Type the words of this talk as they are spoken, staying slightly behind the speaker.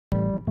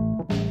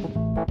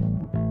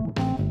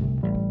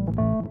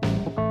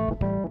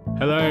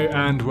Hello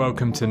and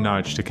welcome to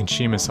Nudge, the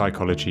consumer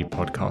psychology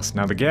podcast.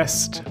 Now, the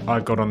guest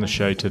I've got on the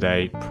show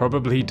today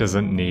probably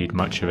doesn't need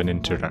much of an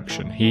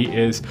introduction. He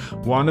is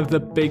one of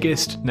the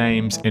biggest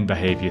names in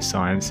behavior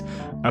science,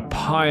 a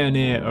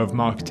pioneer of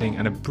marketing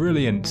and a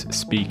brilliant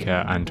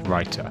speaker and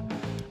writer.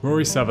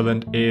 Rory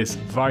Sutherland is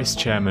Vice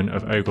Chairman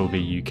of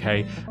Ogilvy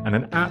UK and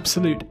an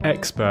absolute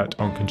expert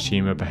on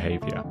consumer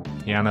behaviour.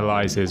 He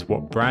analyses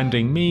what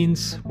branding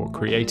means, what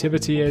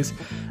creativity is,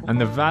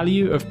 and the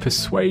value of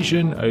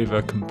persuasion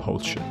over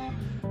compulsion.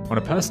 On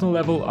a personal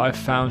level, I've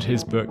found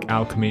his book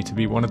Alchemy to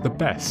be one of the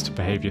best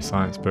behaviour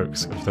science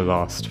books of the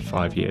last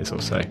 5 years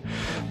or so.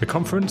 The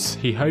conference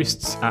he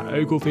hosts at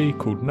Ogilvy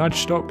called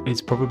Nudgestock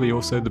is probably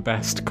also the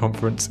best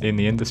conference in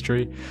the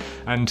industry.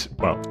 And,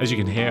 well, as you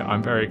can hear,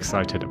 I'm very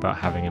excited about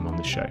having him on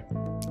the show.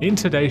 In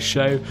today's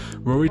show,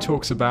 Rory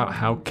talks about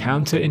how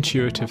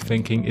counterintuitive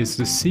thinking is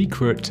the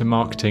secret to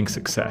marketing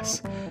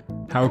success,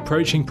 how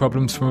approaching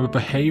problems from a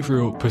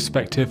behavioural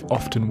perspective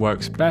often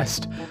works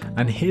best,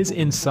 and his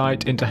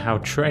insight into how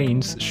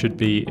trains should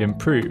be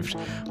improved,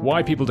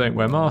 why people don't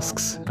wear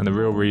masks, and the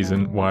real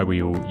reason why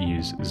we all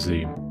use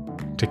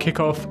Zoom. To kick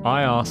off,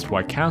 I asked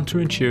why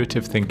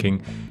counterintuitive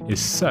thinking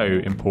is so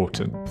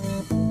important.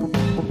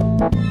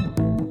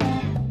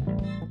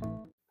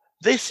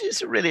 This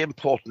is a really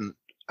important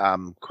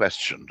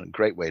question, a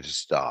great way to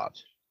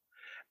start.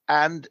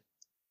 And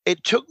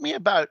it took me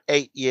about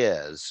 8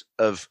 years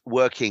of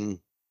working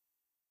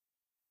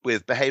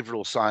with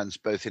behavioral science,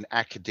 both in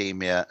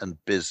academia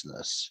and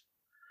business,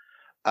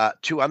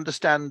 to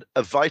understand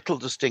a vital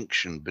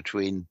distinction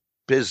between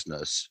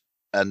business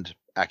and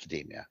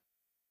academia.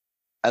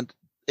 And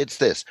it's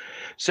this.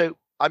 So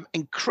I'm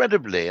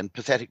incredibly and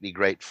pathetically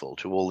grateful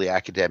to all the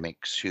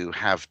academics who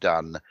have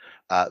done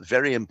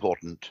very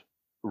important,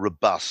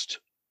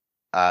 robust,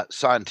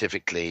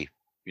 scientifically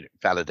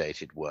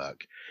validated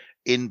work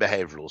in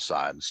behavioral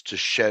science to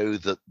show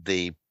that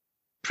the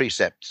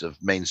precepts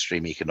of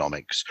mainstream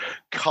economics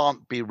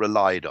can't be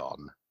relied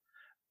on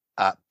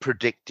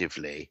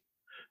predictively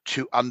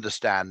to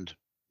understand,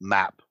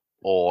 map,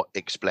 or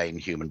explain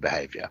human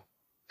behavior.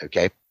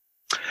 Okay?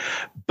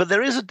 But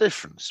there is a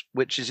difference,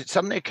 which is it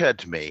suddenly occurred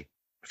to me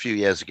a few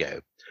years ago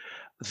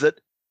that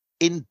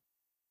in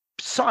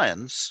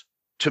science,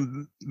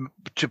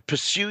 to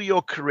pursue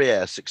your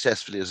career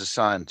successfully as a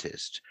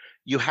scientist,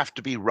 you have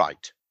to be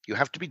right. You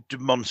have to be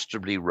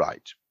demonstrably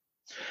right.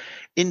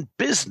 In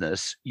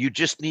business, you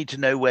just need to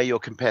know where your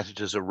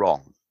competitors are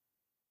wrong.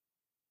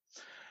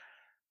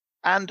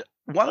 And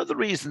one of the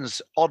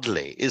reasons,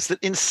 oddly, is that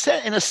in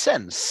a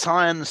sense,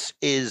 science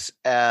is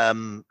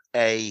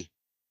a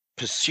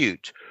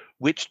pursuit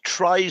which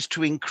tries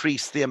to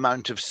increase the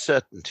amount of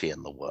certainty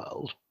in the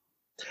world,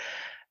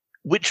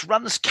 which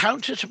runs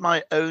counter to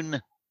my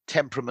own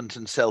temperament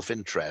and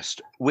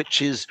self-interest,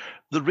 which is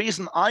the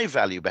reason I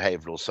value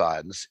behavioral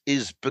science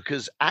is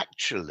because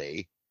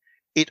actually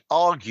it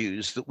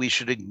argues that we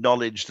should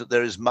acknowledge that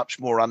there is much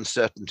more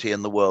uncertainty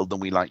in the world than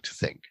we like to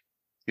think.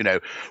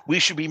 We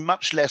should be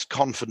much less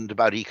confident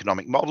about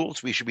economic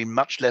models. We should be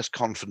much less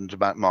confident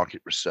about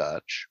market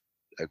research.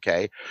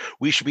 Okay.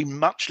 We should be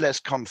much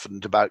less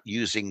confident about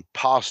using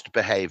past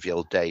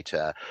behavioral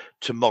data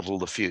to model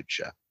the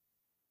future.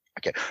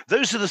 Okay,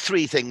 those are the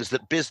three things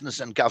that business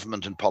and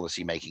government and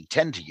policy making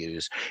tend to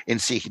use in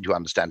seeking to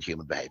understand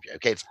human behavior.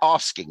 Okay, it's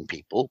asking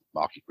people,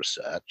 market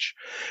research.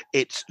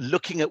 It's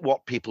looking at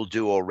what people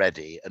do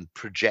already and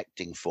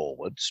projecting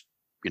forwards.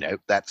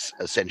 That's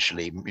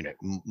essentially,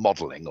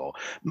 modeling, or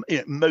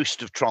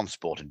most of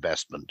transport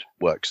investment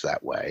works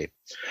that way.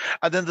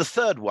 And then the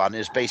third one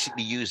is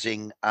basically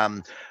using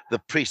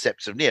the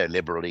precepts of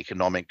neoliberal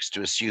economics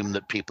to assume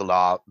that people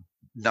are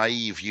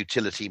naive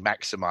utility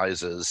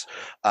maximizers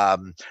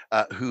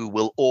who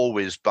will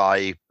always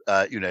buy,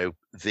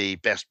 the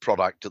best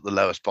product at the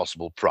lowest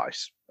possible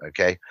price.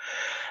 Okay.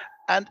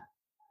 And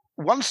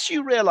once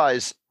you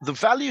realize the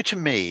value to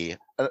me,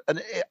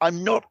 and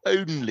I'm not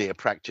only a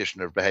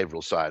practitioner of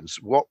behavioral science,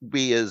 what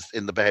we as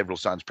in the behavioral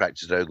science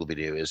practice at Ogilvy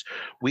do is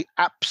we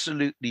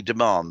absolutely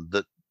demand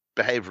that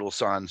behavioral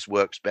science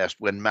works best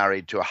when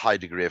married to a high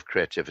degree of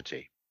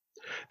creativity.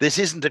 This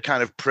isn't a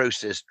kind of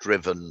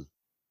process-driven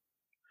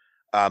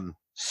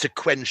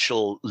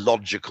sequential,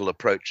 logical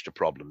approach to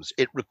problems.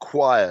 It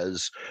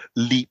requires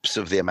leaps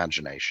of the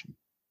imagination,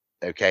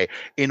 okay,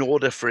 in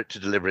order for it to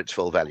deliver its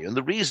full value. And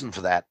the reason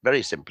for that,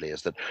 very simply,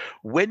 is that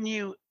when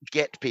you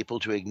get people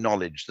to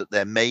acknowledge that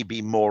there may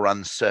be more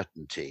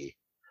uncertainty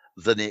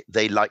than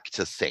they like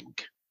to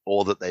think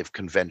or that they've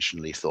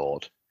conventionally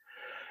thought,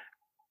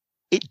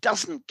 it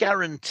doesn't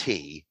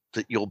guarantee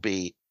that you'll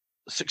be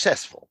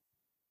successful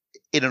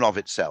in and of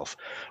itself.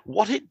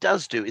 What it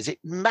does do is it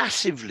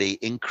massively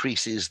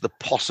increases the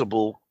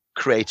possible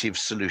creative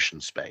solution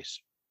space,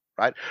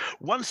 right?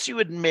 Once you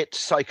admit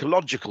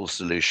psychological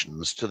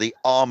solutions to the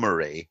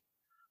armory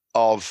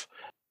of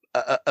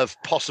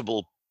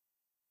possible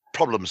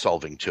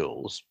problem-solving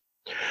tools,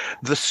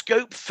 the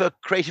scope for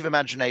creative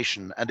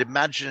imagination and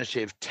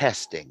imaginative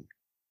testing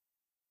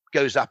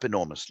goes up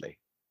enormously.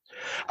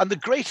 And the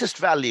greatest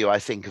value, I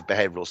think, of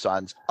behavioral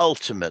science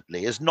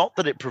ultimately is not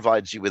that it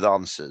provides you with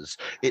answers,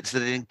 it's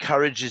that it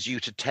encourages you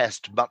to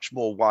test much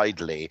more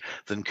widely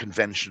than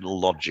conventional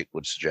logic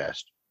would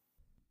suggest.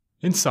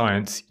 In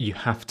science, you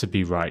have to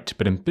be right,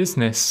 but in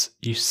business,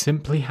 you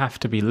simply have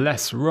to be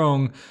less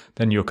wrong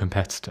than your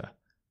competitor.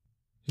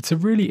 It's a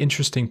really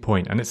interesting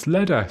point, and it's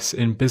led us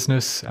in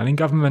business and in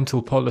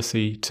governmental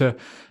policy to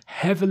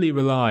heavily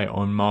rely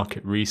on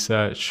market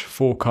research,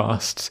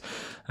 forecasts,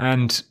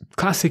 and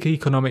classic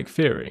economic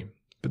theory.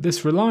 But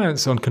this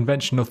reliance on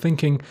conventional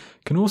thinking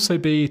can also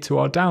be to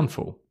our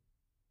downfall.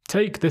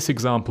 Take this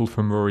example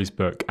from Rory's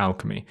book,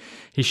 Alchemy.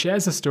 He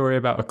shares a story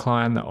about a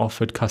client that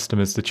offered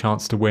customers the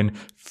chance to win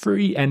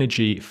free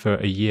energy for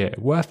a year,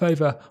 worth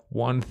over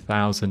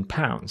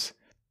 £1,000.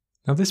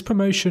 Now, this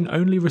promotion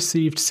only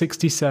received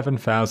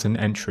 67,000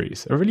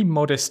 entries, a really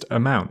modest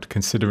amount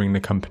considering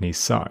the company's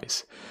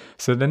size.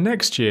 So the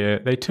next year,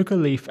 they took a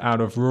leaf out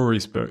of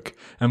Rory's book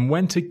and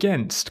went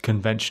against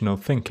conventional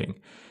thinking.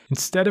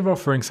 Instead of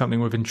offering something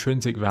with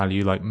intrinsic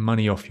value like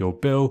money off your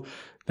bill,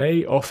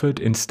 they offered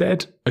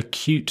instead a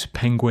cute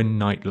penguin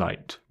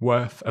nightlight,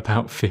 worth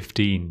about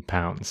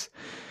 £15.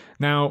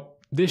 Now,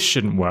 this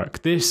shouldn't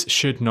work. This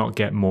should not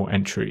get more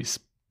entries.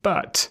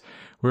 But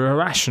we're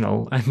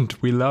irrational and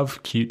we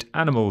love cute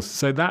animals,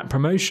 so that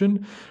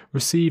promotion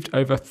received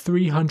over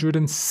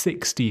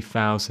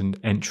 360,000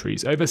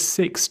 entries, over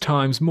 6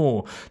 times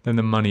more than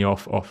the money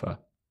off offer.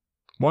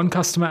 One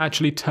customer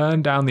actually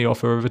turned down the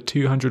offer of a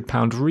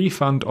 £200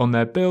 refund on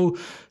their bill,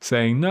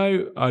 saying,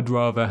 "No, I'd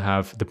rather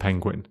have the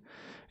penguin."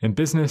 In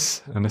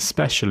business, and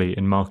especially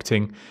in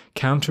marketing,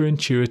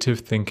 counterintuitive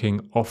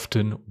thinking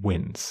often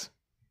wins.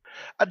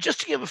 And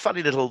just to give a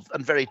funny little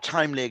and very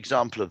timely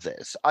example of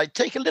this, I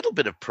take a little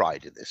bit of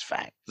pride in this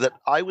fact that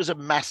I was a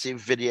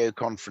massive video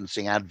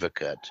conferencing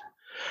advocate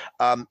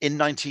in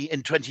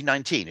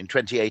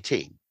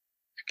 2018.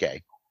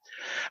 Okay.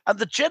 And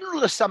the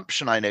general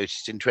assumption I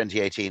noticed in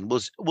 2018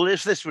 was, well,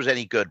 if this was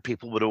any good,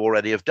 people would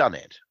already have done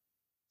it.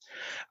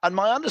 And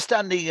my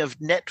understanding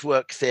of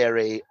network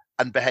theory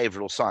and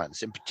behavioral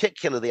science, in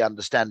particular the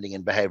understanding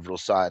in behavioral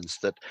science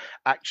that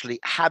actually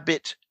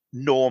habit,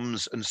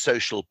 norms, and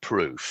social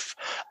proof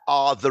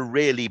are the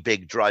really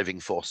big driving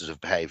forces of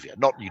behavior,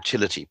 not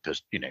utility,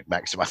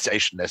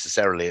 maximization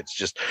necessarily. It's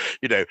just,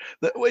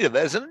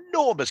 there's an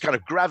enormous kind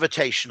of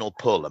gravitational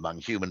pull among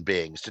human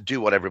beings to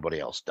do what everybody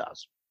else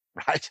does.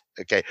 Right.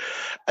 Okay.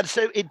 And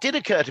so it did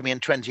occur to me in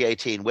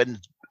 2018 when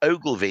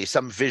Ogilvy,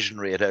 some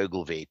visionary at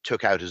Ogilvy,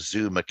 took out a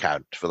Zoom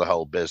account for the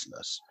whole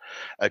business.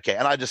 Okay.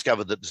 And I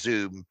discovered that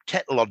Zoom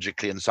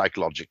technologically and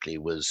psychologically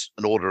was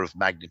an order of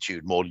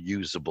magnitude more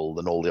usable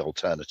than all the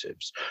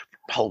alternatives,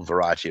 a whole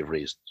variety of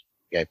reasons.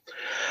 Okay.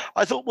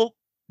 I thought, well,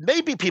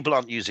 maybe people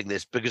aren't using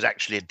this because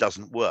actually it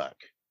doesn't work.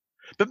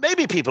 But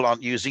maybe people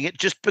aren't using it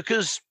just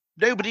because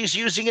nobody's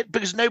using it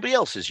because nobody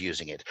else is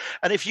using it.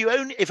 And if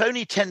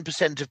only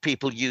 10% of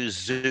people use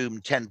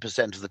Zoom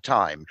 10% of the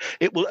time,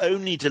 it will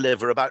only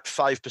deliver about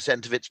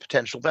 5% of its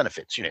potential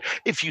benefits.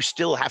 If you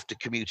still have to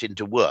commute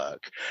into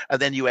work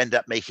and then you end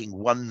up making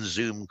one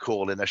Zoom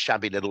call in a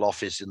shabby little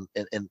office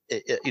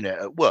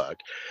at work,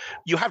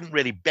 you haven't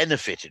really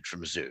benefited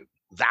from Zoom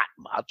that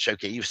much.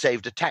 Okay, you've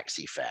saved a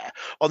taxi fare.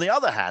 On the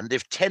other hand,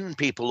 if 10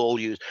 people all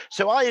use,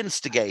 so I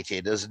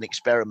instigated as an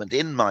experiment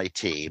in my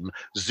team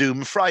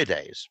Zoom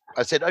Fridays.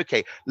 I said,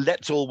 okay,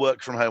 let's all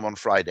work from home on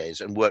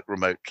Fridays and work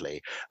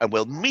remotely, and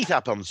we'll meet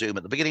up on Zoom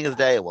at the beginning of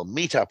the day, and we'll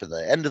meet up at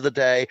the end of the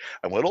day,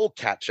 and we'll all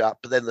catch up.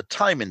 But then the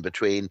time in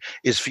between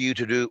is for you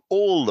to do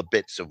all the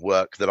bits of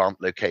work that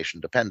aren't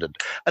location dependent.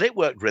 And it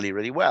worked really,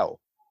 really well.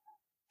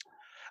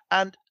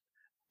 And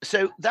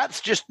so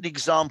that's just an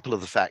example of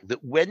the fact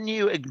that when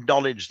you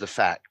acknowledge the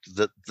fact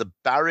that the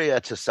barrier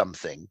to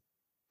something,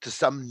 to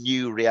some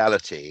new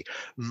reality,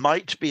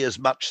 might be as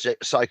much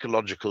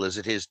psychological as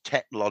it is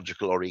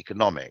technological or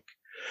economic,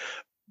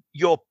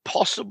 your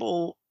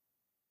possible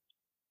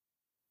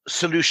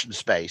solution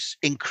space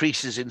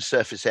increases in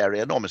surface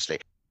area enormously.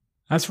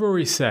 As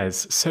Rory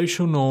says,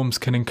 social norms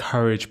can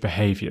encourage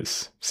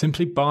behaviours.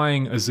 Simply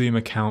buying a Zoom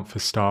account for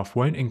staff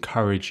won't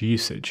encourage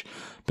usage,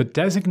 but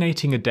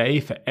designating a day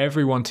for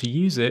everyone to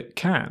use it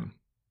can.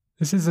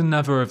 This is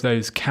another of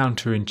those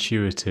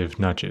counterintuitive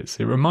nudges.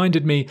 It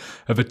reminded me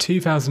of a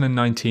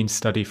 2019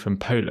 study from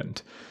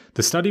Poland.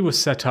 The study was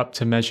set up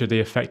to measure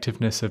the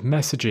effectiveness of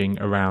messaging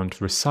around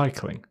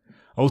recycling.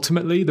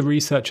 Ultimately, the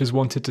researchers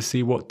wanted to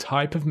see what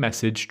type of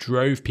message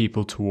drove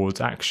people towards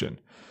action.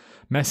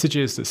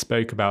 Messages that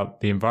spoke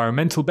about the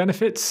environmental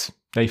benefits,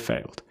 they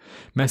failed.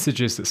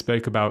 Messages that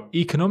spoke about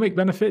economic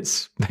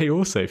benefits, they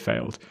also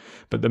failed.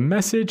 But the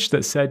message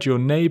that said your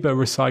neighbour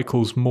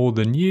recycles more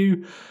than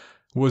you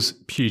was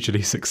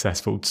hugely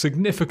successful,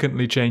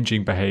 significantly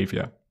changing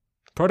behaviour.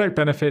 Product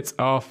benefits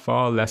are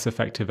far less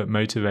effective at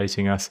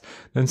motivating us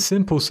than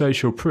simple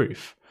social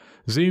proof.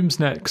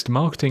 Zoom's next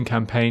marketing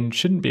campaign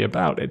shouldn't be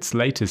about its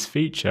latest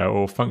feature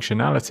or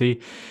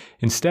functionality.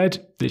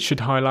 Instead, it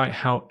should highlight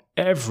how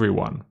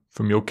everyone,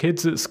 from your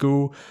kids at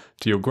school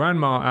to your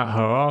grandma at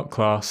her art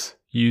class,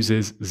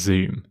 uses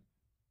Zoom.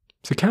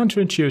 So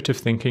counterintuitive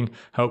thinking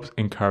helps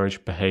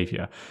encourage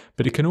behavior,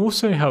 but it can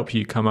also help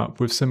you come up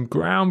with some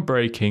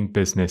groundbreaking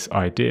business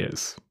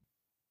ideas.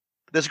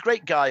 There's a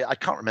great guy, I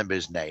can't remember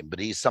his name, but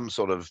he's some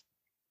sort of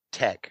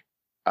tech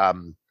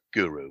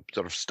guru,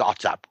 sort of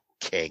startup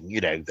king,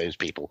 those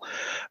people.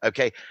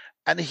 Okay.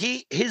 And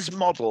his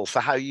model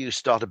for how you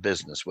start a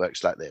business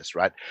works like this,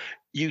 right?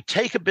 You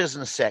take a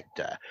business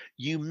sector,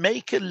 you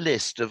make a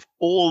list of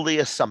all the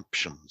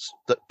assumptions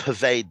that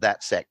pervade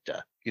that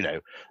sector,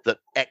 that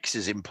X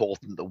is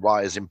important, that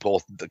Y is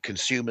important, that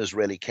consumers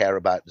really care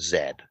about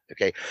Z.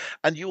 Okay.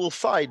 And you will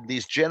find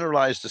these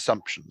generalized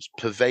assumptions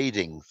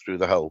pervading through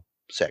the whole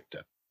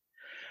sector.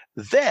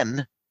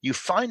 Then you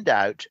find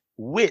out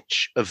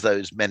which of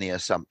those many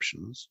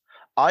assumptions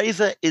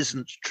either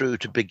isn't true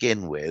to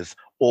begin with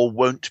or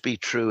won't be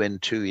true in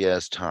 2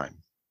 years' time.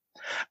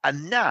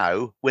 And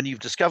now, when you've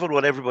discovered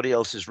what everybody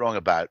else is wrong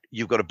about,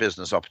 you've got a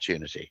business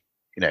opportunity,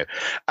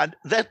 And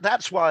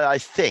that's why I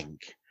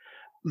think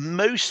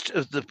most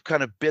of the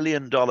kind of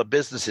billion-dollar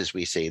businesses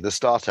we see, the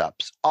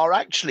startups, are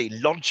actually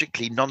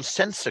logically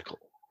nonsensical.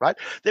 Right?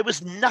 There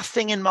was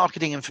nothing in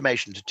marketing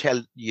information to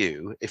tell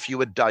you, if you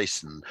were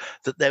Dyson,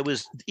 that there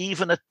was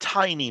even a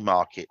tiny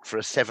market for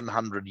a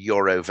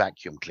 €700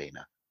 vacuum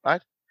cleaner.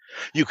 Right?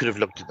 You could have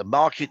looked at the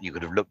market. You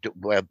could have looked at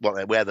where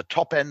the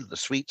top end, the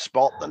sweet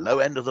spot, the low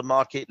end of the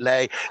market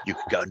lay. You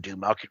could go and do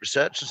market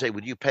research and say,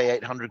 would you pay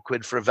 800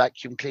 quid for a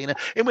vacuum cleaner?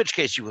 In which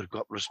case you would have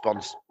got the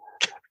response,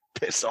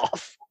 piss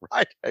off,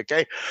 right?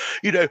 Okay.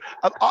 Even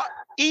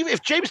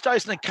if James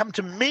Dyson had come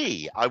to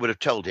me, I would have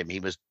told him he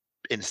was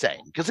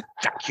insane, because a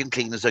vacuum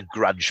cleaner is a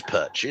grudge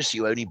purchase.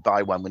 You only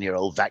buy one when your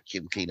old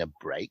vacuum cleaner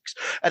breaks.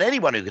 And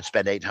anyone who could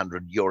spend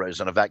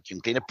 €800 on a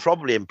vacuum cleaner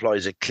probably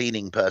employs a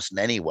cleaning person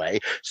anyway,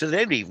 so they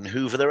don't even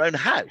hoover their own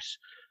house.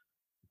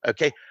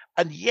 Okay.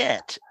 And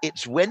yet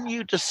it's when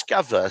you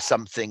discover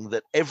something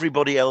that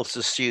everybody else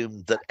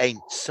assumed that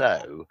ain't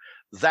so,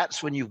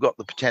 that's when you've got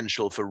the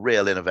potential for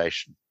real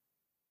innovation.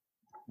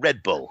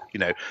 Red Bull,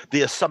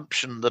 the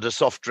assumption that a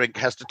soft drink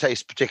has to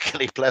taste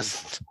particularly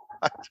pleasant.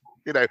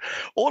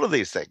 All of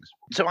these things.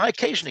 So I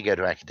occasionally go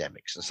to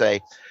academics and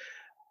say,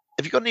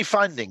 have you got any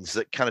findings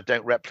that kind of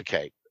don't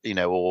replicate,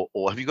 or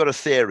have you got a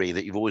theory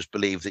that you've always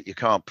believed that you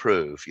can't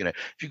prove? Have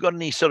you got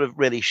any sort of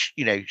really,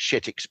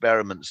 shit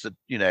experiments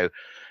that,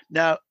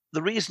 Now,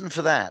 the reason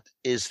for that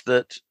is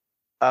that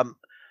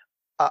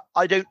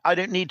I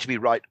don't need to be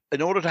right in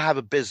order to have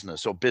a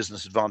business or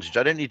business advantage.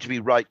 I don't need to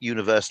be right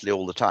universally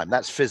all the time.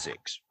 That's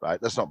physics, right?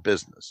 That's not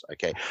business.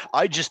 Okay.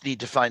 I just need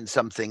to find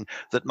something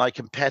that my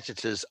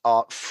competitors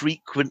are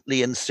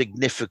frequently and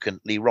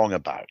significantly wrong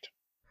about.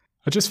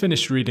 I just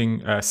finished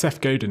reading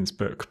Seth Godin's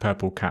book,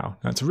 Purple Cow.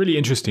 Now, it's a really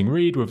interesting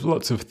read with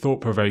lots of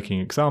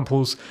thought-provoking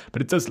examples,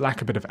 but it does lack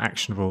a bit of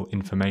actionable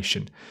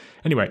information.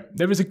 Anyway,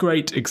 there is a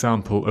great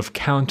example of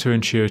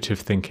counterintuitive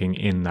thinking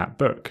in that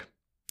book.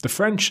 The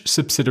French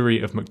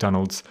subsidiary of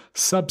McDonald's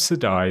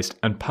subsidised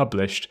and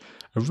published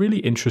a really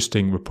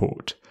interesting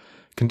report.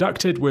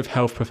 Conducted with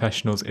health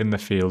professionals in the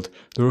field,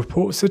 the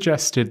report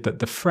suggested that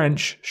the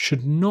French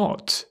should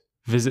not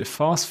visit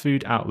fast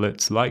food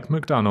outlets like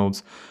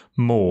McDonald's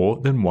more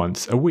than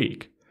once a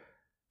week.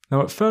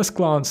 Now, at first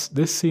glance,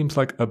 this seems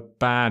like a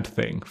bad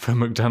thing for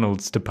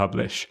McDonald's to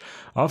publish.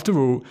 After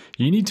all,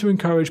 you need to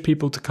encourage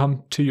people to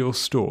come to your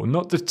store,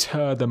 not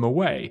deter them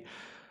away.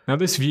 Now,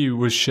 this view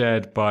was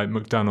shared by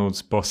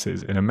McDonald's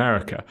bosses in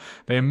America.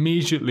 They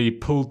immediately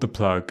pulled the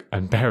plug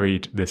and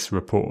buried this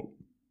report.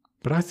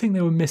 But I think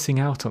they were missing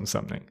out on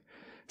something.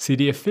 See,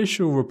 the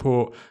official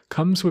report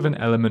comes with an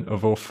element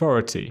of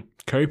authority,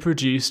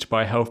 co-produced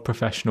by health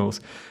professionals,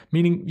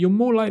 meaning you're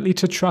more likely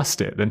to trust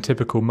it than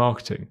typical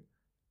marketing.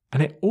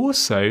 And it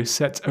also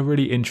sets a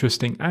really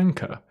interesting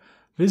anchor.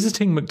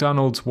 Visiting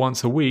McDonald's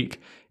once a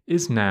week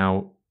is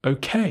now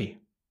okay.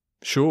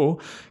 Sure,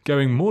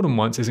 going more than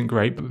once isn't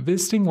great, but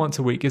visiting once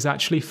a week is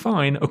actually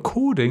fine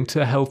according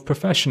to health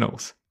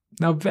professionals.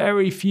 Now,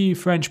 very few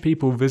French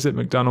people visit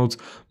McDonald's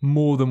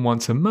more than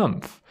once a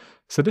month,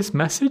 so this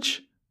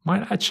message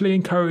might actually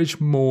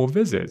encourage more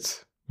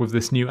visits. With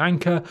this new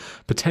anchor,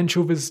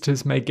 potential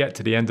visitors may get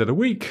to the end of the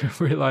week,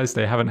 realize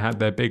they haven't had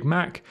their Big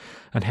Mac,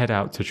 and head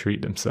out to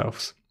treat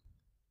themselves.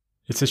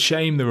 It's a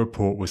shame the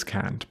report was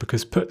canned,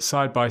 because put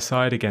side by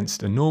side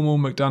against a normal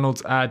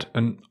McDonald's ad,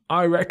 and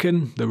I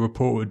reckon the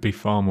report would be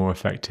far more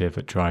effective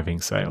at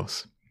driving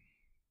sales.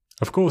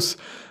 Of course,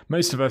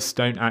 most of us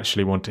don't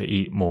actually want to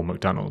eat more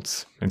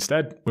McDonald's.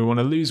 Instead, we want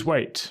to lose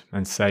weight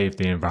and save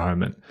the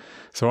environment.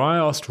 So I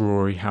asked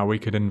Rory how we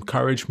could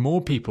encourage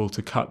more people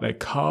to cut their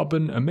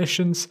carbon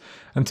emissions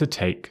and to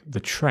take the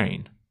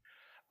train.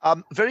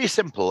 Very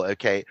simple,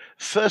 okay.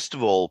 First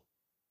of all,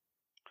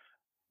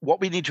 what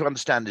we need to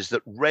understand is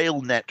that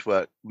rail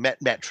network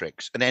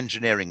metrics and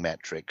engineering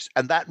metrics,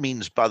 and that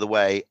means, by the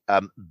way,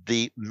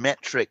 the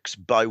metrics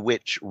by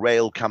which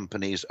rail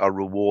companies are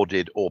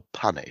rewarded or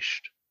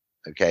punished,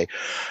 okay,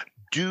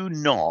 do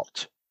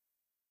not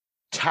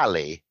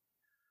tally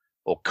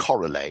or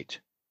correlate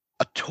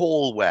at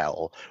all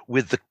well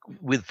with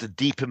the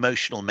deep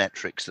emotional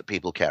metrics that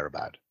people care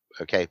about,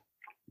 okay?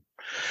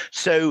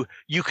 So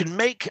you can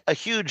make a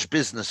huge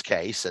business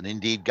case, and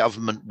indeed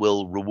government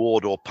will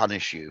reward or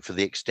punish you for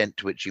the extent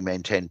to which you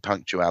maintain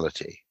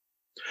punctuality.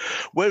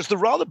 Whereas the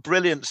rather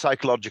brilliant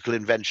psychological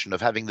invention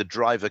of having the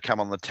driver come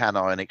on the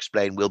tannoy and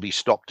explain we'll be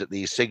stopped at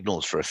these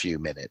signals for a few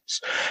minutes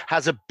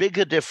has a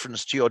bigger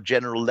difference to your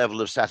general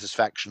level of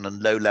satisfaction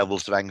and low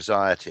levels of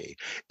anxiety.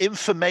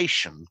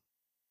 Information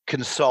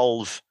can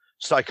solve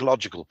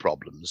psychological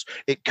problems.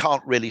 It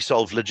can't really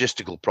solve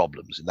logistical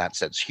problems in that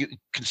sense,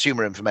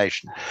 consumer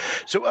information.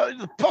 So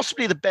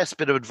possibly the best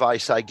bit of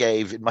advice I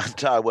gave in my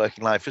entire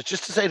working life was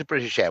just to say to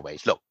British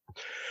Airways, look,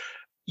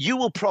 you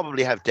will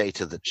probably have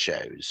data that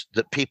shows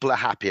that people are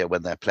happier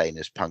when their plane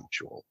is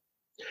punctual.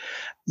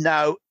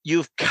 Now,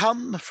 you've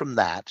come from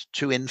that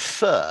to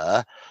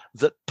infer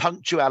that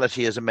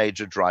punctuality is a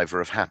major driver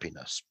of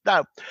happiness.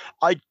 Now,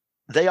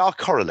 they are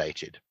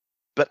correlated,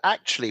 but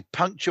actually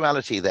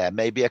punctuality there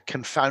may be a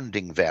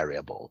confounding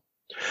variable.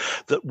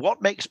 That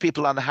what makes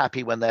people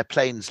unhappy when their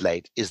plane's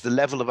late is the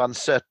level of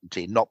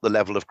uncertainty, not the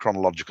level of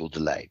chronological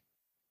delay.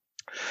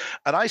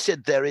 And I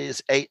said there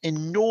is an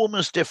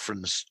enormous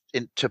difference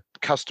to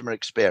customer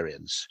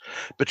experience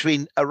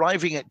between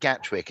arriving at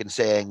Gatwick and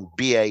saying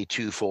BA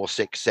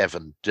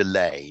 2467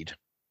 delayed,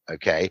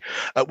 okay,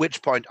 at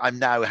which point I'm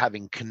now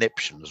having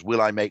conniptions.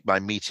 Will I make my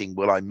meeting?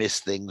 Will I miss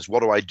things?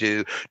 What do I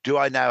do? Do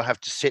I now have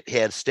to sit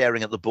here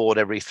staring at the board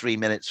every 3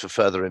 minutes for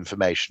further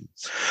information?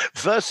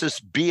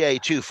 Versus BA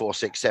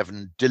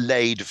 2467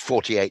 delayed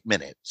 48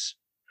 minutes,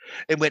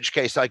 in which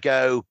case I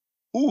go,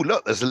 oh,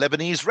 look, there's a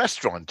Lebanese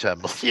restaurant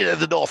terminal,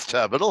 the North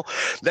Terminal.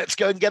 Let's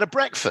go and get a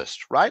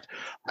breakfast, right?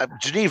 At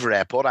Geneva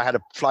Airport, I had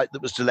a flight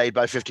that was delayed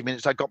by 50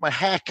 minutes. I got my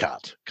hair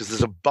cut because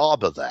there's a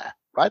barber there,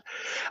 right?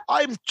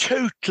 I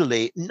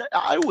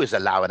always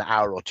allow an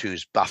hour or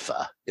two's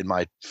buffer in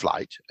my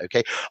flight,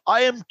 okay?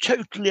 I am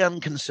totally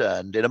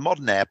unconcerned in a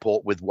modern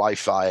airport with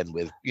Wi-Fi and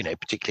with,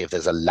 particularly if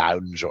there's a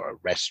lounge or a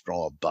restaurant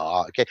or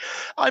bar, okay?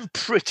 I'm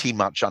pretty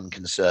much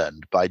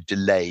unconcerned by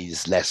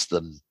delays less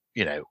than,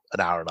 an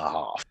hour and a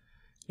half.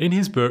 In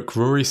his book,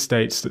 Rory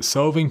states that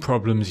solving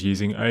problems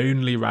using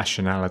only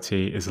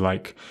rationality is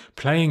like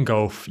playing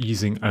golf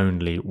using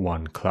only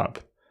one club.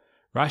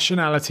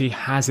 Rationality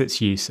has its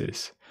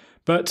uses,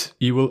 but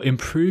you will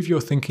improve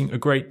your thinking a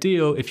great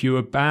deal if you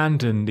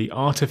abandon the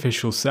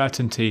artificial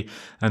certainty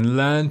and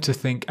learn to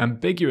think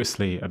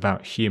ambiguously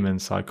about human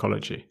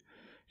psychology.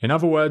 In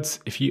other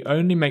words, if you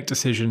only make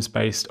decisions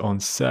based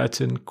on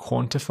certain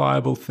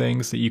quantifiable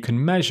things that you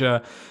can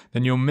measure,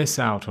 then you'll miss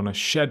out on a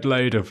shed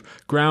load of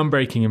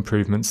groundbreaking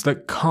improvements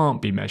that can't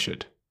be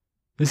measured.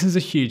 This is a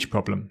huge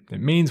problem.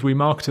 It means we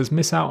marketers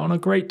miss out on a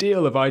great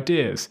deal of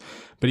ideas,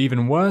 but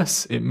even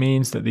worse, it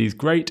means that these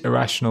great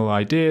irrational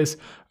ideas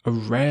are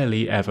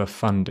rarely ever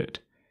funded.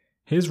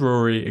 Here's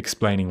Rory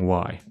explaining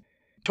why.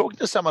 Talking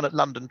to someone at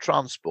London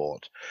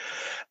Transport,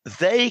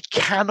 they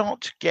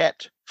cannot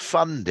get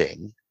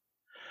funding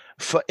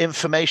for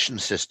information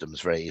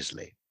systems very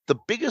easily. The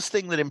biggest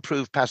thing that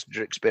improved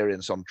passenger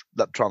experience on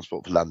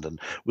Transport for London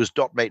was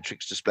dot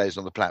matrix displays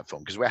on the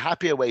platform, because we're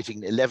happier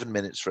waiting 11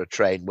 minutes for a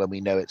train when we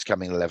know it's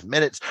coming in 11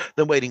 minutes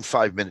than waiting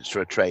 5 minutes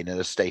for a train in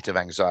a state of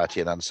anxiety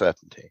and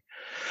uncertainty.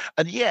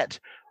 And yet,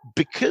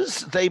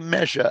 because they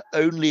measure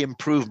only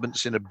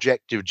improvements in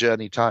objective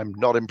journey time,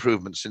 not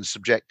improvements in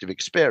subjective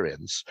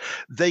experience,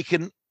 they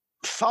can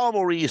far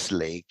more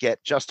easily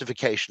get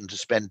justification to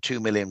spend 2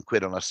 million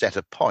quid on a set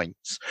of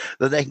points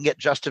than they can get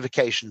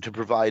justification to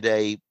provide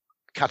a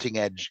cutting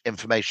edge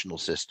informational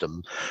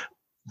system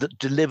that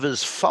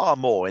delivers far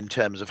more in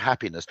terms of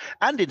happiness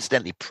and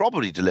incidentally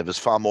probably delivers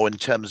far more in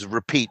terms of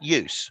repeat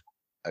use.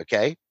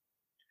 Okay.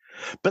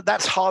 But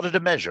that's harder to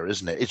measure,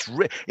 isn't it?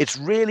 It's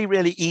really,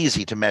 really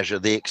easy to measure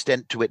the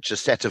extent to which a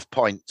set of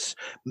points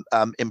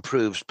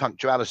improves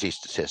punctuality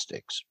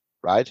statistics,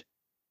 right?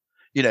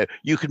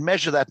 You can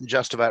measure that and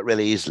just about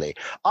really easily.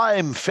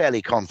 I'm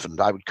fairly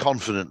confident. I would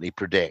confidently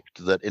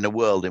predict that in a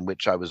world in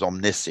which I was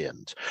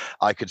omniscient,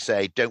 I could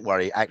say, don't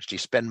worry, actually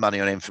spend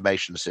money on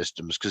information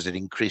systems because it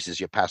increases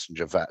your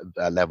passenger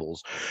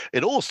levels.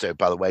 It also,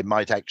 by the way,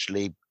 might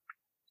actually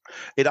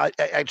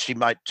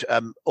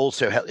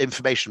also help.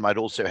 Information might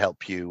also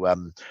help you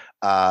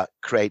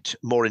create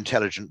more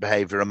intelligent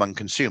behavior among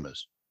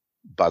consumers,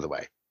 by the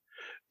way,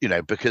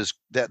 because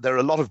there are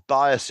a lot of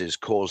biases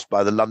caused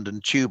by the London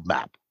Tube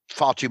map.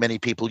 Far too many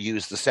people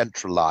use the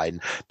central line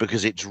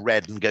because it's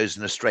red and goes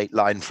in a straight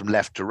line from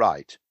left to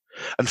right.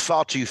 And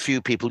far too few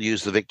people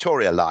use the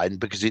Victoria line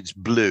because it's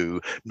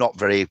blue, not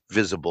very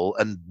visible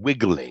and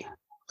wiggly.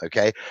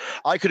 Okay,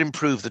 I could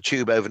improve the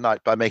tube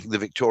overnight by making the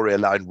Victoria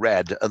line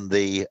red and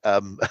the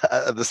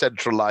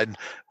central line,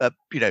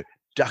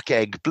 duck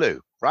egg blue,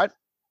 right?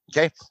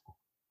 Okay,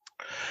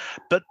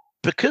 but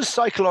because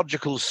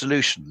psychological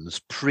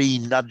solutions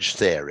pre-nudge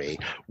theory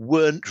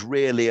weren't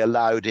really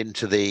allowed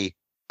into the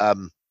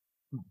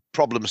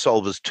problem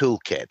solver's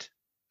toolkit,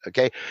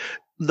 okay,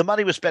 the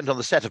money was spent on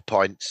the set of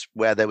points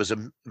where there was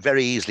a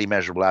very easily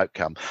measurable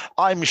outcome.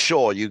 I'm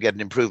sure you get an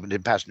improvement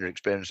in passenger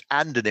experience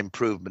and an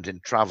improvement in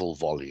travel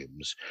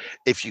volumes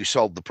if you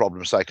solve the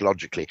problem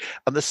psychologically.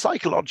 And the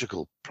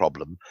psychological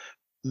problem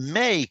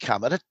may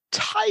come at a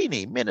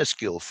tiny,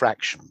 minuscule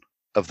fraction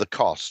of the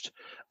cost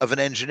of an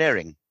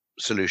engineering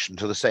solution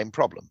to the same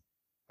problem.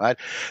 Right?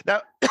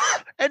 Now,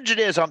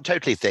 engineers aren't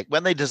totally thick.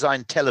 When they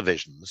design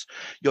televisions,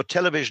 your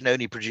television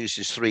only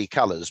produces 3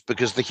 colors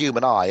because the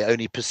human eye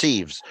only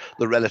perceives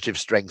the relative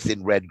strength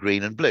in red,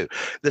 green, and blue.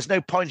 There's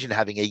no point in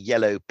having a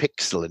yellow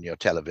pixel in your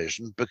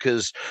television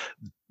because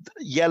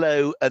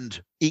yellow and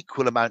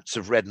equal amounts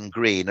of red and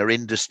green are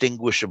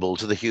indistinguishable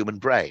to the human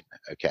brain.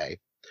 Okay.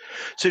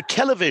 So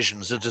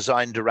televisions are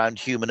designed around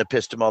human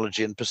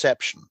epistemology and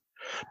perception,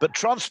 but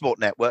transport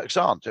networks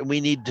aren't, and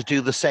we need to do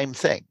the same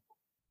thing.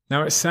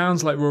 Now, it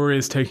sounds like Rory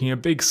is taking a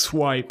big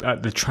swipe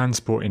at the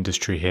transport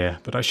industry here,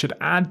 but I should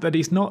add that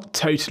he's not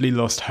totally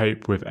lost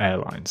hope with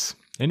airlines.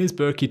 In his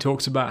book, he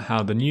talks about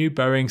how the new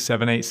Boeing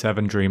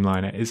 787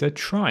 Dreamliner is a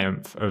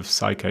triumph of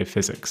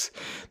psychophysics.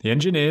 The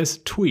engineers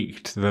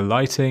tweaked the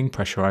lighting,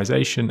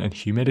 pressurization, and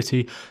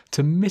humidity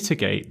to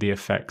mitigate the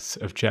effects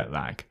of jet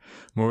lag.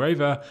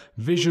 Moreover,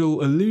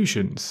 visual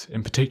illusions,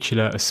 in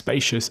particular a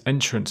spacious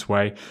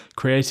entranceway,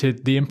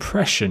 created the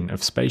impression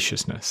of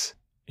spaciousness.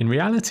 In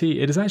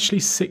reality, it is actually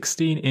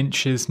 16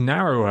 inches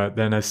narrower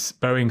than a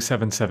Boeing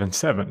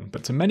 777,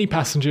 but to many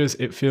passengers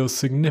it feels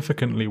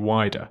significantly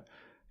wider.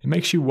 It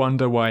makes you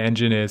wonder why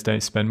engineers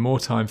don't spend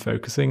more time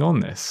focusing on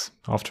this.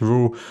 After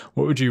all,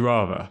 what would you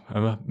rather?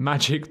 A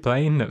magic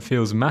plane that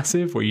feels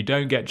massive where you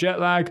don't get jet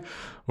lag,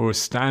 or a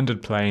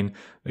standard plane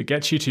that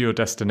gets you to your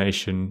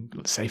destination,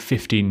 let's say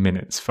 15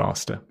 minutes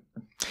faster?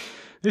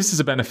 This is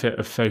a benefit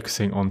of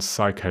focusing on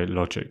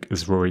psychologic,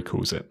 as Rory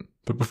calls it.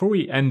 But before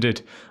we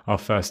ended our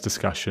first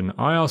discussion,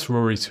 I asked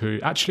Rory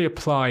to actually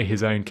apply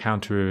his own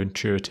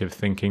counterintuitive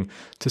thinking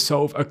to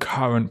solve a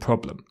current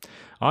problem.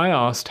 I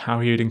asked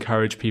how he would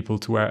encourage people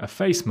to wear a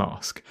face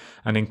mask,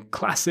 and in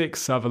classic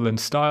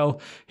Sutherland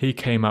style, he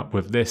came up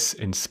with this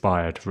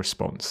inspired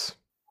response.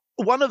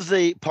 One of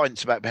the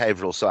points about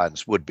behavioral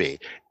science would be,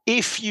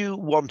 if you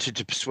wanted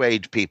to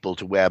persuade people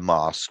to wear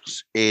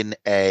masks in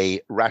a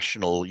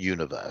rational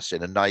universe,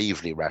 in a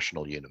naively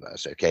rational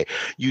universe, okay,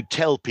 you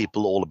tell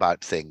people all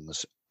about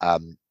things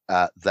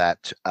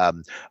that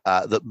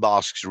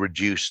masks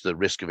reduce the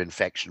risk of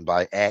infection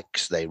by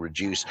X,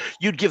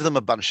 you'd give them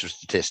a bunch of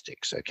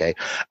statistics, okay?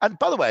 And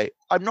by the way,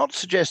 I'm not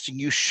suggesting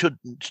you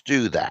shouldn't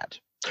do that.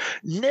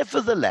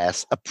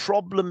 Nevertheless, a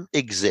problem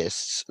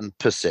exists and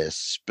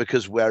persists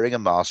because wearing a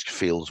mask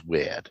feels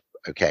weird.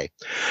 Okay.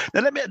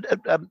 Now, let me.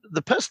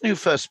 The person who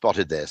first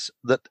spotted this,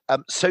 that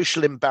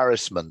social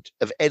embarrassment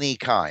of any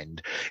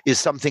kind is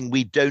something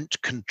we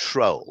don't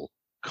control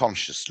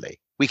consciously.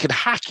 We can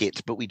hack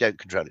it, but we don't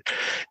control it.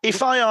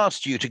 If I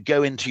asked you to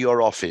go into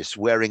your office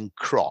wearing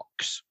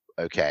Crocs,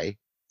 okay,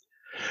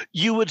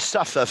 you would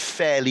suffer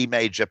fairly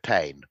major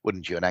pain,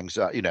 wouldn't you? And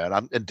anxiety,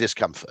 and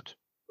discomfort.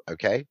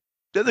 Okay.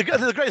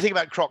 The great thing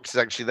about Crocs is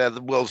actually they're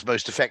the world's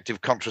most effective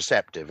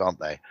contraceptive,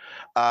 aren't they?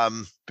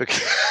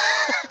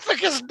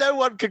 Because no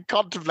one can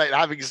contemplate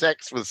having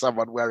sex with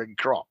someone wearing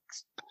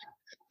Crocs.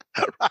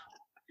 Right?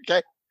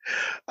 Okay.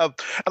 And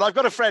I've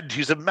got a friend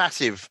who's a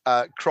massive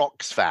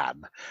Crocs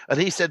fan,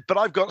 and he said, "But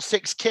I've got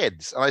 6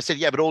 kids." And I said,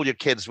 "Yeah, but all your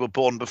kids were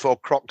born before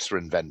Crocs were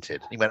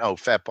invented." He went, "Oh,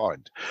 fair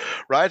point."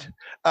 Right?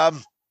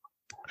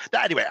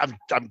 Anyway,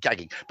 I'm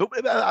gagging, but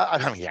I'm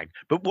having a gag.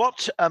 But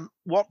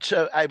what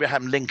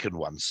Abraham Lincoln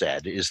once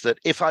said is that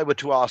if I were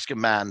to ask a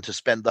man to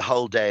spend the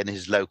whole day in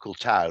his local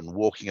town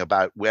walking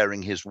about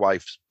wearing his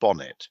wife's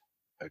bonnet,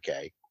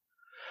 okay,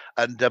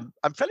 and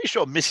I'm fairly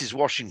sure Mrs.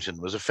 Washington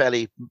was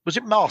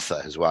it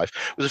Martha, his wife,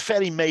 was a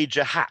fairly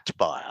major hat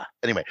buyer.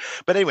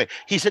 Anyway,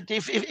 he said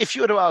if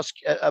you were to ask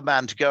a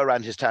man to go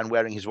around his town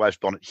wearing his wife's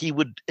bonnet, he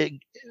would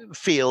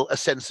feel a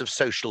sense of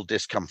social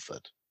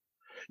discomfort.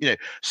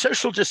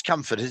 Social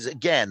discomfort is,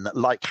 again,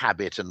 like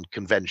habit and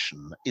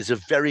convention, is a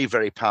very,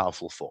 very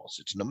powerful force.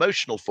 It's an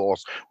emotional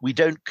force. We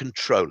don't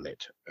control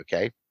it,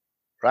 okay?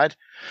 Right?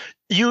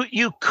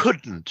 You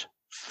couldn't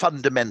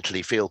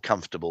fundamentally feel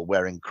comfortable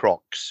wearing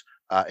Crocs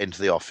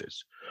into the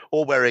office,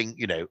 or wearing,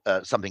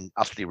 something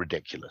utterly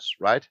ridiculous,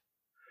 right?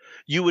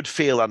 You would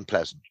feel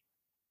unpleasant.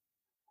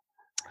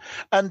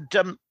 And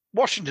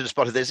Washington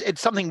spotted this.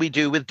 It's something we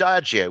do with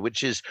Diageo,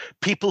 which is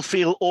people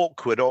feel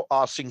awkward or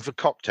asking for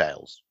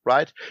cocktails,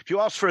 right? If you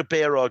ask for a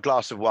beer or a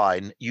glass of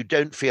wine, you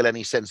don't feel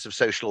any sense of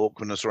social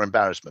awkwardness or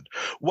embarrassment.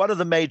 One of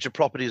the major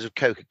properties of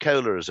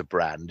Coca-Cola as a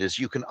brand is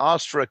you can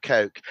ask for a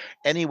Coke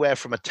anywhere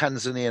from a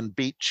Tanzanian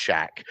beach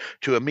shack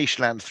to a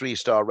Michelin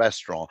 3-star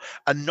restaurant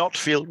and not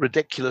feel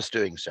ridiculous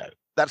doing so.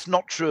 That's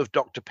not true of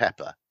Dr.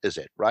 Pepper, is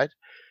it, right?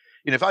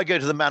 If I go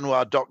to the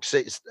Manoir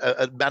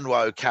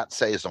Manoir 4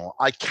 Saisons,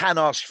 I can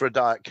ask for a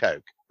Diet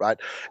Coke, right?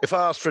 If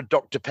I ask for a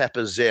Dr.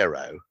 Pepper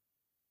Zero,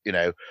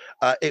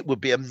 it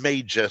would be a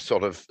major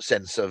sort of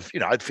sense of,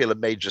 I'd feel a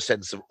major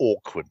sense of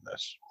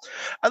awkwardness.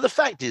 And the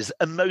fact is,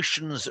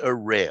 emotions are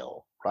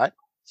real, right?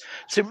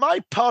 So my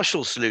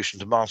partial solution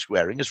to mask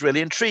wearing is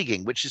really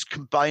intriguing, which is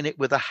combine it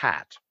with a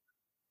hat,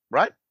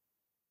 right?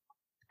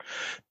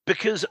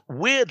 Because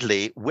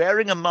weirdly,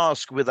 wearing a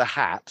mask with a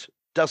hat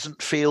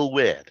doesn't feel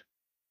weird.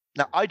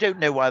 Now, I don't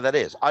know why that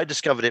is. I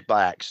discovered it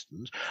by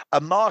accident.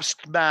 A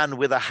masked man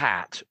with a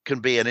hat can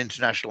be an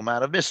international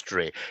man of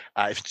mystery.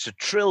 If it's a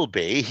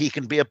trilby, he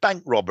can be a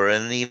bank robber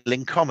in an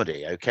Ealing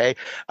comedy, okay?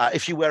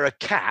 If you wear a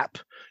cap,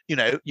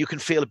 you can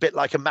feel a bit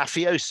like a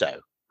mafioso,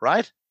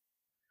 right?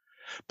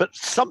 But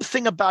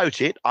something about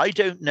it, I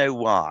don't know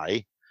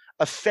why,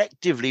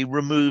 effectively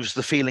removes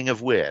the feeling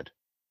of weird.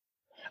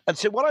 And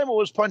so what I'm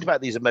always pointing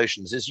about these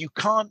emotions is you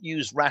can't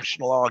use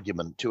rational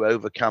argument to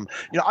overcome.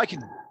 I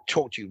can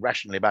talk to you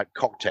rationally about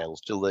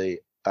cocktails till the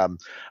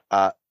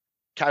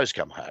cows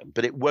come home,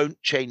 but it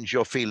won't change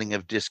your feeling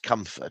of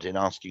discomfort in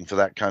asking for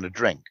that kind of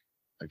drink.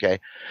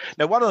 Okay.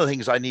 Now, one of the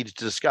things I needed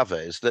to discover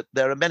is that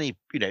there are many,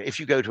 if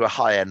you go to a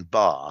high-end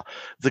bar,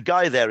 the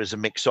guy there is a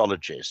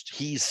mixologist.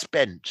 He's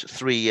spent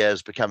 3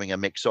 years becoming a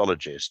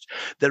mixologist.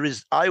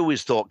 I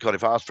always thought, God,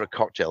 if I asked for a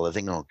cocktail, I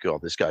think, oh God,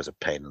 this guy's a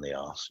pain in the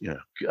ass.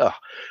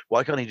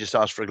 Why can't he just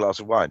ask for a glass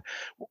of wine?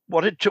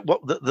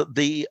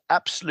 The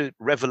absolute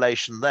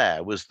revelation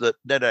there was that,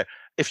 no,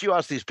 if you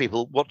ask these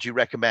people, what do you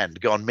recommend?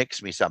 Go and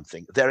mix me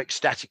something. They're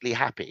ecstatically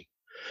happy.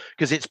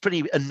 Because it's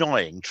pretty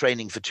annoying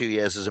training for 2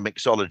 years as a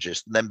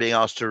mixologist and then being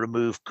asked to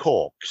remove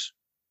corks,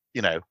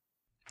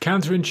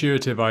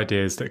 Counterintuitive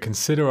ideas that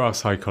consider our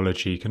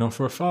psychology can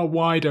offer a far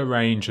wider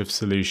range of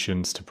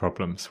solutions to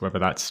problems, whether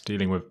that's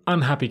dealing with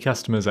unhappy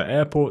customers at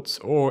airports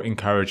or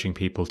encouraging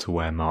people to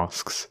wear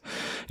masks.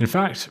 In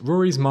fact,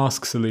 Rory's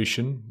mask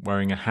solution,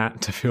 wearing a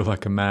hat to feel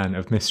like a man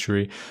of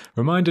mystery,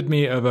 reminded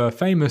me of a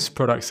famous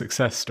product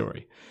success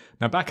story.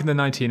 Now, back in the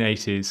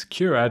 1980s,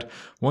 Curad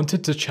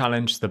wanted to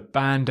challenge the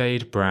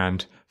Band-Aid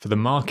brand for the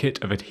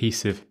market of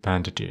adhesive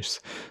bandages.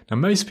 Now,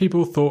 most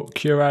people thought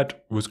Curad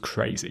was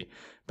crazy.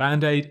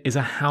 Band-Aid is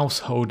a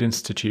household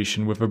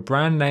institution with a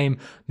brand name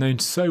known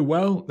so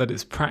well that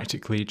it's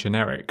practically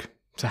generic.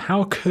 So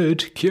how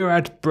could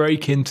Curad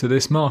break into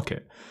this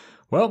market?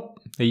 Well,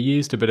 they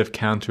used a bit of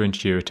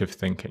counterintuitive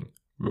thinking.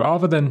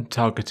 Rather than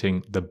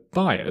targeting the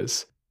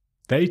buyers,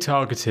 they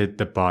targeted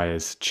the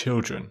buyers'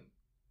 children.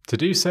 To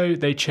do so,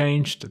 they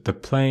changed the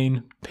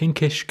plain,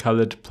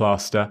 pinkish-coloured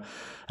plaster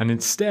and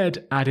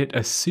instead added a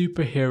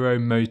superhero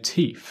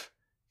motif.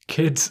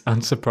 Kids,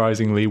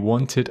 unsurprisingly,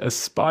 wanted a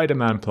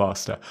Spider-Man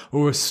plaster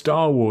or a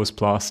Star Wars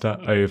plaster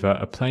over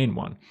a plain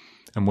one.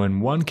 And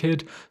when one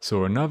kid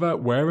saw another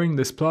wearing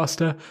this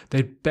plaster,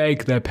 they'd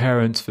beg their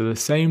parents for the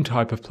same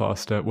type of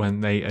plaster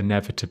when they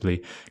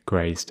inevitably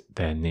grazed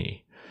their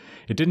knee.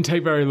 It didn't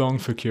take very long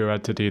for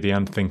Curad to do the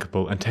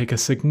unthinkable and take a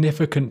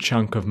significant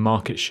chunk of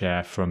market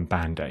share from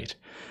Band-Aid.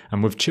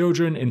 And with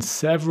children in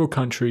several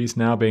countries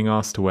now being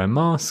asked to wear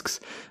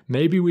masks,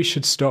 maybe we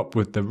should stop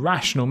with the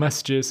rational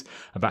messages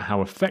about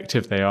how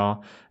effective they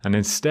are and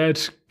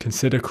instead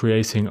consider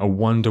creating a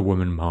Wonder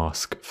Woman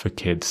mask for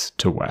kids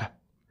to wear.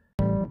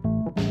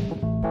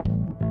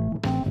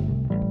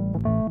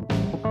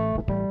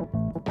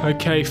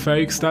 Okay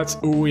folks, that's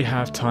all we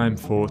have time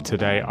for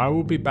today. I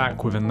will be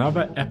back with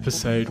another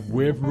episode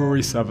with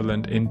Rory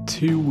Sutherland in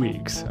 2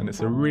 weeks, and it's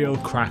a real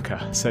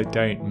cracker, so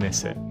don't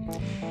miss it.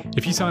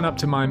 If you sign up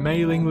to my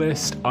mailing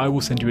list, I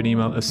will send you an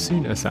email as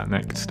soon as that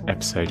next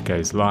episode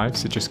goes live,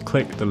 so just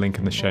click the link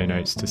in the show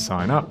notes to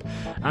sign up,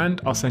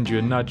 and I'll send you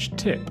a nudge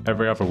tip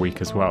every other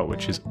week as well,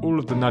 which is all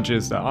of the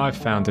nudges that I've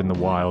found in the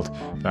wild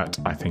that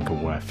I think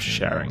are worth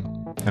sharing.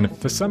 And if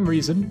for some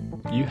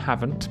reason you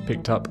haven't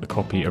picked up a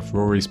copy of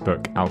Rory's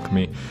book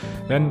Alchemy,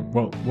 then,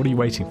 well, what are you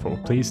waiting for?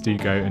 Please do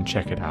go and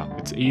check it out.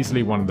 It's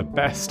easily one of the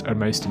best and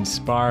most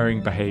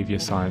inspiring behaviour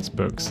science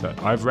books that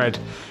I've read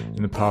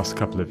in the past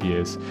couple of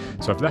years.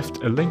 So I've left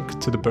a link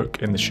to the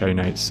book in the show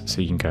notes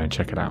so you can go and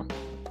check it out.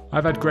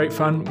 I've had great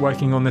fun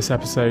working on this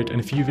episode,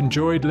 and if you've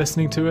enjoyed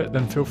listening to it,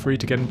 then feel free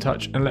to get in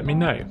touch and let me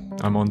know.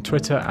 I'm on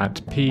Twitter at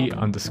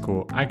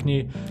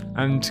 @P_Agnew,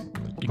 and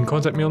you can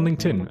contact me on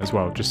LinkedIn as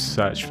well. Just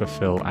search for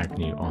Phil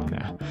Agnew on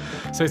there.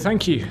 So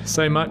thank you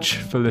so much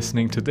for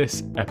listening to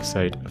this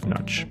episode of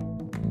Nudge.